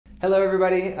Hello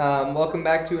everybody, welcome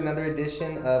back to another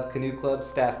edition of Canoe Club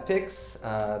Staff Picks.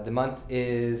 The month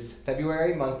is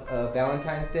February, month of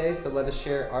Valentine's Day, so let us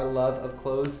share our love of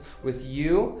clothes with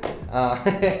you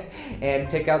and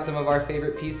pick out some of our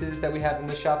favorite pieces that we have in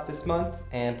the shop this month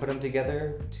and put them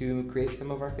together to create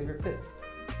some of our favorite fits.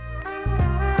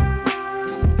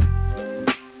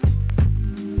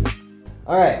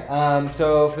 Alright,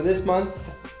 so for this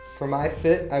month, for my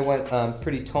fit, I went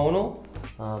pretty tonal.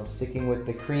 Sticking with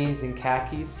the creams and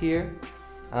khakis here.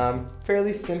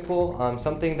 Fairly simple,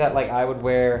 something that like I would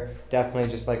wear definitely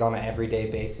just like on an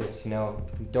everyday basis, you know,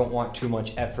 don't want too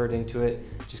much effort into it,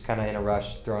 just kind of in a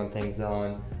rush throwing things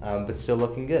on, but still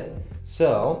looking good.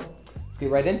 So let's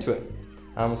get right into it.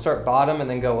 We'll start bottom and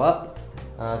then go up.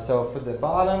 So for the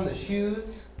bottom, the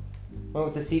shoes,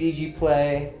 went with the CDG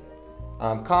Play,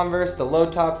 Converse, the low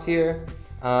tops here.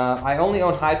 I only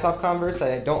own high top Converse,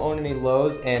 I don't own any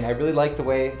lows, and I really like the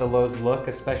way the lows look,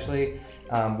 especially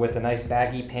with a nice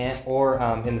baggy pant or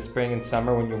in the spring and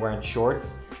summer when you're wearing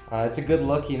shorts. It's a good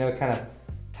look, you know, kind of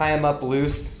tie them up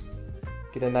loose,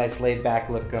 get a nice laid back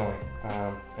look going.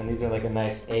 And these are like a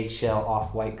nice eggshell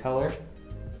off-white color.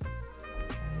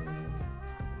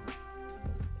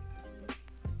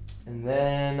 And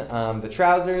then the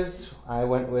trousers, I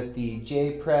went with the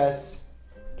J.PRESS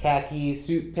khaki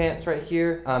suit pants right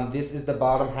here. This is the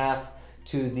bottom half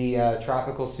to the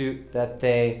tropical suit that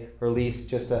they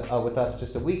released just with us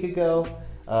just a week ago.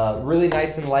 Really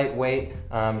nice and lightweight.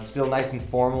 It's still nice and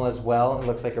formal as well. It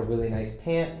looks like a really nice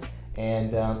pant.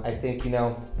 And I think, you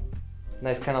know,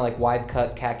 nice kind of like wide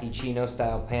cut khaki chino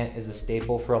style pant is a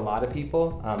staple for a lot of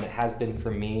people. It has been for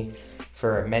me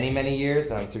for many, many years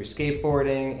through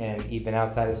skateboarding and even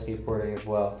outside of skateboarding as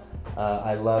well.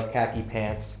 I love khaki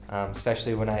pants,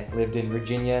 especially when I lived in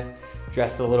Virginia,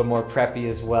 dressed a little more preppy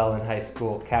as well in high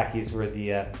school. Khakis were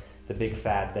the big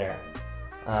fad there.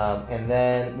 And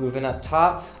then moving up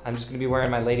top, I'm just gonna be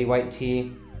wearing my lady white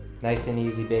tee. Nice and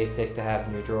easy, basic to have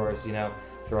in your drawers, you know,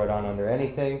 throw it on under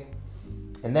anything.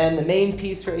 And then the main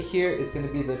piece right here is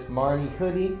gonna be this Marni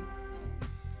hoodie.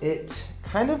 It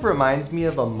kind of reminds me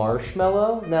of a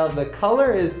marshmallow. Now the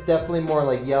color is definitely more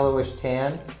like yellowish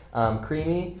tan,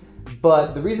 creamy.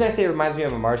 But the reason I say it reminds me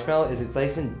of a marshmallow is it's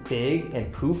nice and big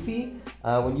and poofy.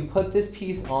 When you put this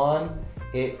piece on,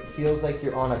 it feels like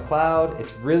you're on a cloud.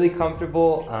 It's really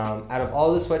comfortable. Out of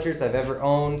all the sweatshirts I've ever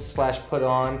owned / put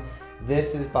on,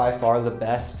 this is by far the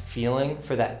best feeling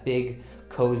for that big,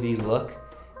 cozy look.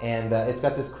 And it's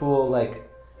got this cool like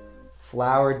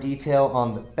flower detail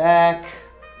on the back,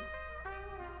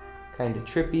 kind of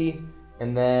trippy.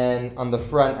 And then on the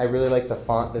front, I really like the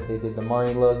font that they did the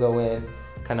Marni logo in.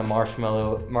 Kind of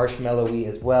marshmallowy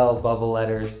as well, bubble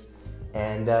letters.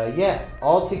 And yeah,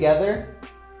 all together,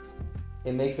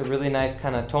 it makes a really nice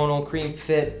kind of tonal cream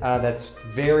fit that's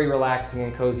very relaxing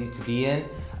and cozy to be in.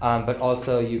 But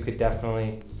also you could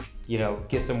definitely, you know,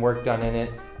 get some work done in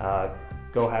it,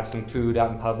 go have some food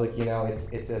out in public, you know,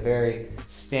 it's a very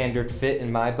standard fit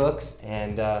in my books,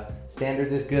 and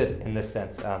standard is good in this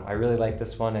sense. I really like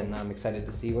this one, and I'm excited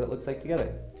to see what it looks like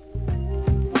together.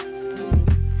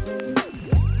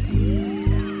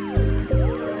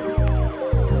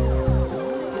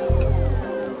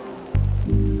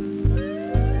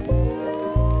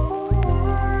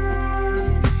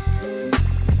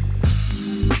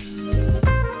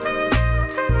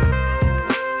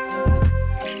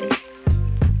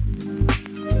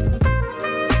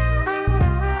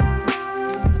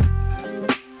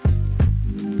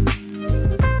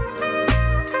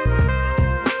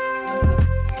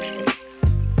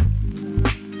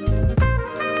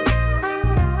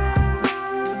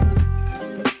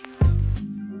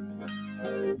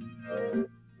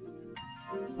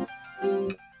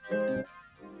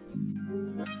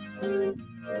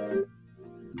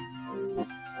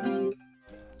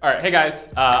 All right, hey guys,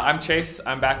 I'm Chase.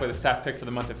 I'm back with a staff pick for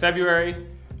the month of February.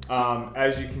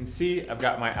 As you can see, I've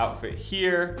got my outfit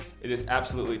here. It is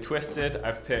absolutely twisted.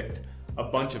 I've picked a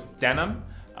bunch of denim.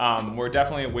 We're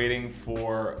definitely waiting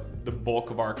for the bulk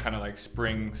of our kind of like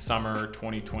spring, summer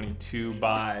 2022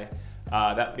 buy.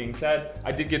 That being said,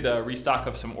 I did get a restock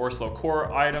of some orSlow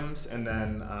core items and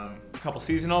then a couple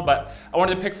seasonal, but I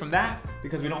wanted to pick from that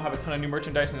because we don't have a ton of new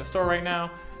merchandise in the store right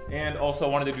now. And also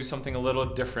wanted to do something a little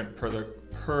different per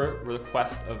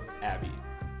request of Abby.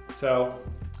 So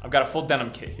I've got a full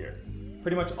denim kit here.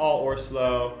 Pretty much all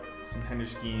orSlow, some Hender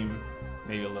scheme,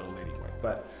 maybe a little lady white.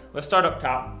 But let's start up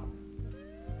top.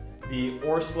 The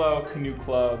orSlow Canoe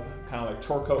Club kind of like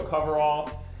chore coat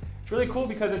coverall. It's really cool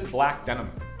because it's black denim.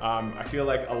 I feel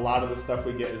like a lot of the stuff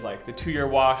we get is like the 2-year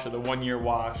wash or the 1-year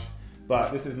wash,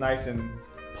 but this is nice and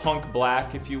punk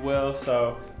black, if you will.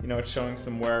 So, you know, it's showing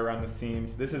some wear around the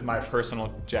seams. This is my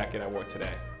personal jacket I wore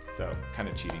today, so kind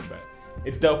of cheating, but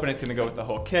it's dope and it's gonna go with the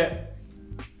whole kit.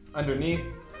 Underneath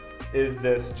is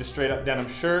this just straight up denim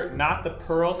shirt, not the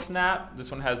pearl snap.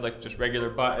 This one has like just regular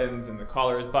buttons and the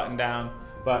collar is buttoned down,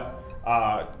 but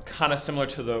kind of similar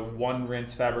to the one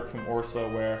rinse fabric from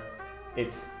orSlow, where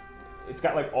it's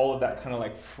got like all of that kind of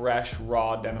like fresh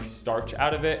raw denim starch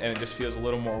out of it, and it just feels a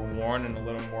little more worn and a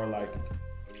little more like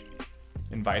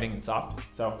inviting and soft.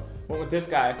 So went with this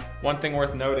guy. One thing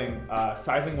worth noting,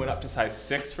 sizing went up to size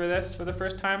 6 for this for the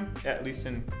first time, at least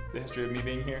in the history of me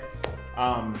being here.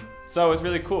 So it's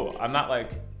really cool. I'm not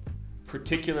like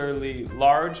particularly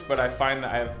large, but I find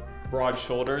that I have broad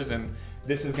shoulders, and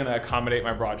this is gonna accommodate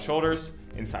my broad shoulders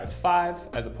in size 5,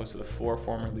 as opposed to the 4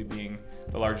 formerly being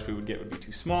the largest we would get would be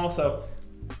too small. So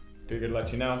figured to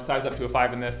let you know, size up to a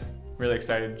 5 in this. Really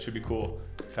excited, should be cool.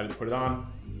 Excited to put it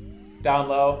on. Down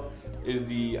low is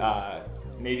the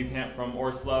navy pant from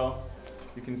orSlow.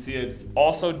 You can see it's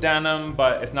also denim,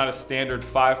 but it's not a standard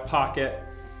 5 pocket.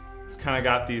 It's kind of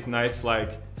got these nice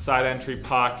like side entry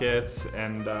pockets,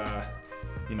 and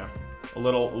you know, a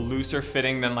little looser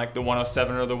fitting than like the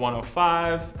 107 or the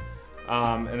 105.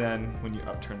 And then when you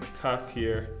upturn the cuff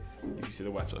here, you can see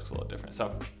the weft looks a little different.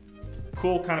 So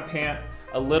cool kind of pant,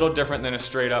 a little different than a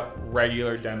straight up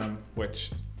regular denim,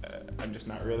 which I'm just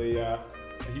not really a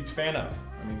huge fan of.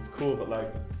 I mean, it's cool, but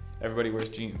like everybody wears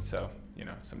jeans, so you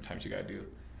know, sometimes you gotta do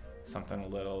something a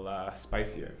little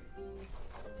spicier.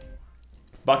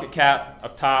 Bucket cap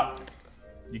up top,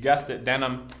 you guessed it,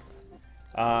 denim.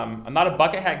 I'm not a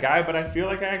bucket hat guy, but I feel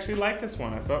like I actually like this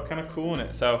one. I felt kind of cool in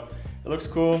it, so it looks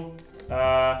cool.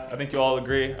 I think you all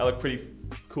agree, I look pretty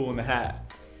cool in the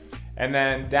hat. And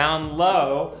then down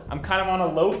low, I'm kind of on a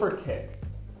loafer kick.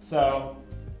 So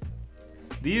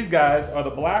these guys are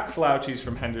the black slouchies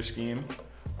from Henderscheme.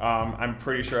 I'm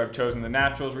pretty sure I've chosen the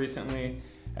naturals recently,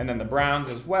 and then the browns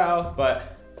as well,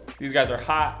 but these guys are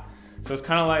hot. So it's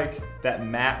kind of like that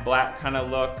matte black kind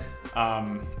of look,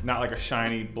 not like a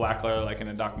shiny black leather like in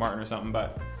a Doc Marten or something,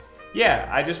 but yeah,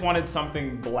 I just wanted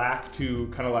something black to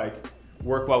kind of like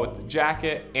work well with the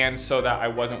jacket, and so that I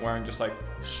wasn't wearing just like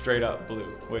straight up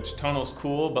blue, which tonal's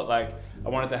cool, but like I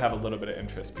wanted to have a little bit of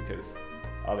interest, because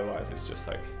otherwise it's just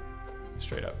like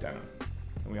straight up denim,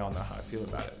 and we all know how I feel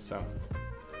about it. So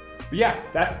but yeah,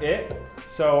 that's it.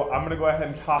 So I'm gonna go ahead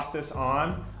and toss this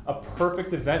on. A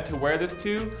perfect event to wear this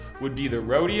to would be the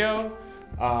rodeo,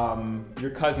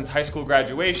 your cousin's high school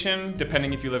graduation,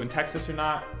 depending if you live in Texas or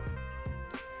not.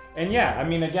 And yeah, I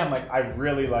mean, again, like I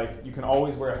really like, you can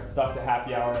always wear stuff to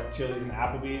happy hour at Chili's and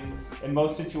Applebee's. In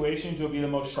most situations, you'll be the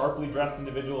most sharply dressed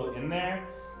individual in there.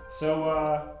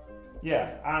 So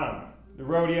yeah, I don't know. The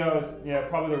rodeo is, yeah,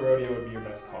 probably the rodeo would be your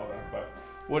best call though, but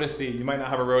we'll just see. You might not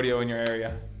have a rodeo in your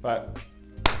area, but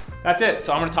that's it.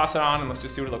 So I'm gonna toss it on and let's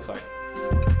just see what it looks like.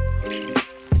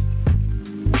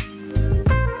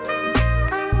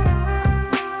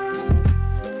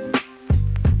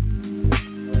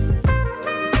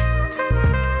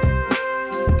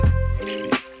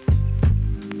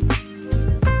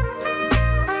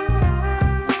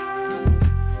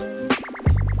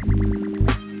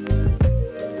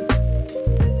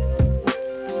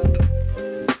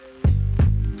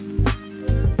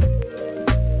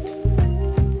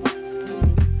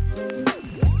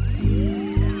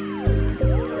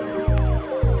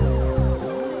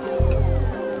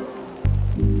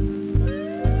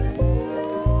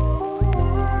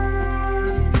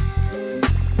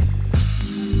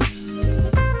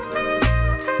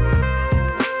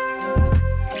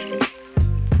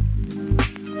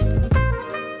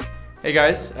 Hey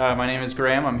guys, my name is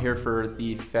Graham. I'm here for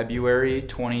the February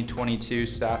 2022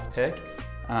 staff pick.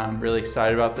 I'm really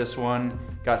excited about this one.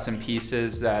 Got some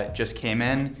pieces that just came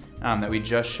in that we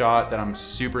just shot that I'm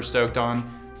super stoked on.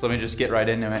 So let me just get right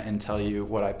into it and tell you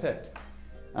what I picked.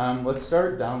 Let's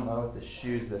start down low with the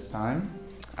shoes this time.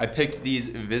 I picked these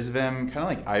Visvim, kind of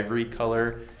like ivory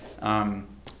color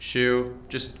shoe.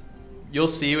 Just, you'll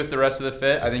see with the rest of the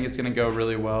fit, I think it's gonna go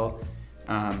really well.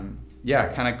 Yeah,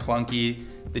 kind of clunky.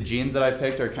 The jeans that I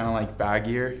picked are kind of like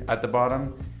baggier at the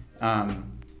bottom.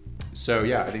 So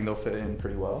yeah, I think they'll fit in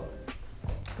pretty well.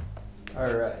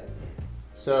 All right.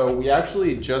 So we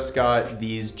actually just got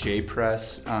these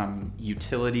J.PRESS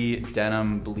utility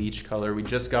denim bleach color. We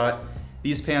just got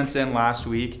these pants in last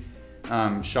week,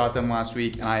 shot them last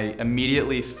week, and I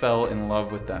immediately fell in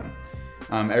love with them.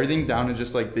 Everything down to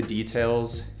just like the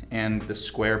details and the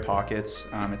square pockets.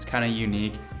 It's kind of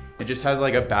unique. It just has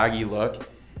like a baggy look.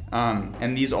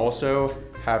 And these also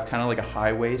have kind of like a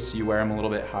high waist, so you wear them a little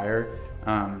bit higher,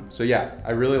 So yeah,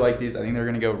 I really like these. I think they're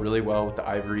gonna go really well with the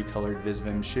ivory colored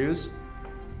Visvim shoes.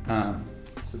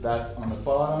 So that's on the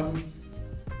bottom.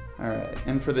 All right,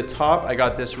 and for the top, I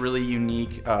got this really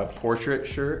unique portrait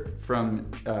shirt from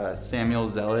Samuel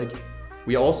ZELIG.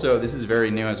 This is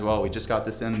very new as well. We just got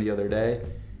this in the other day.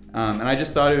 And I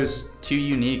just thought it was too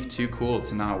unique, too cool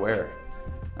to not wear.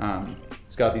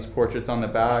 It's got these portraits on the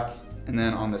back, and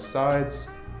then on the sides,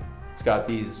 it's got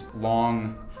these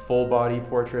long full body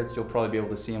portraits. You'll probably be able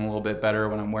to see them a little bit better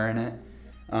when I'm wearing it.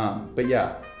 But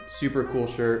yeah, super cool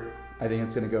shirt. I think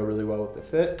it's gonna go really well with the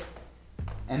fit.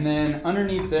 And then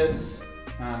underneath this,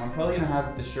 I'm probably gonna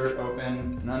have the shirt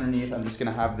open, and underneath I'm just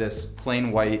gonna have this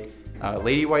plain white,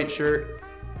 lady white shirt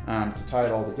to tie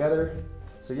it all together.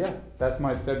 So yeah, that's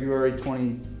my February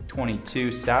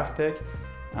 2022 staff pick.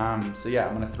 So yeah,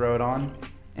 I'm gonna throw it on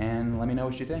and let me know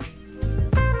what you think.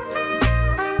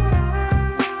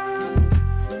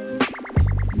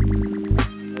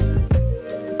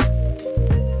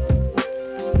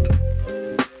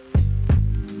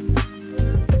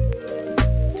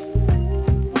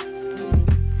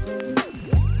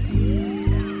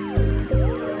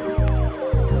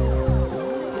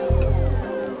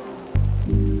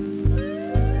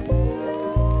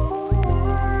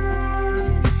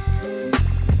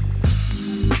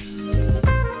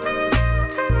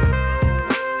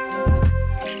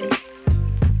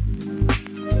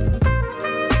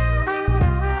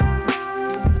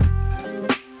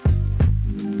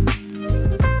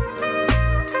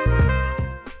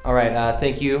 All right,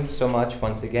 thank you so much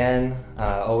once again.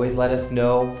 Always let us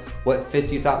know what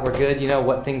fits you thought were good, you know,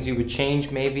 what things you would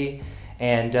change maybe.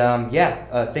 And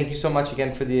thank you so much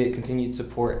again for the continued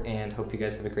support, and hope you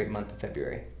guys have a great month of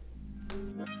February.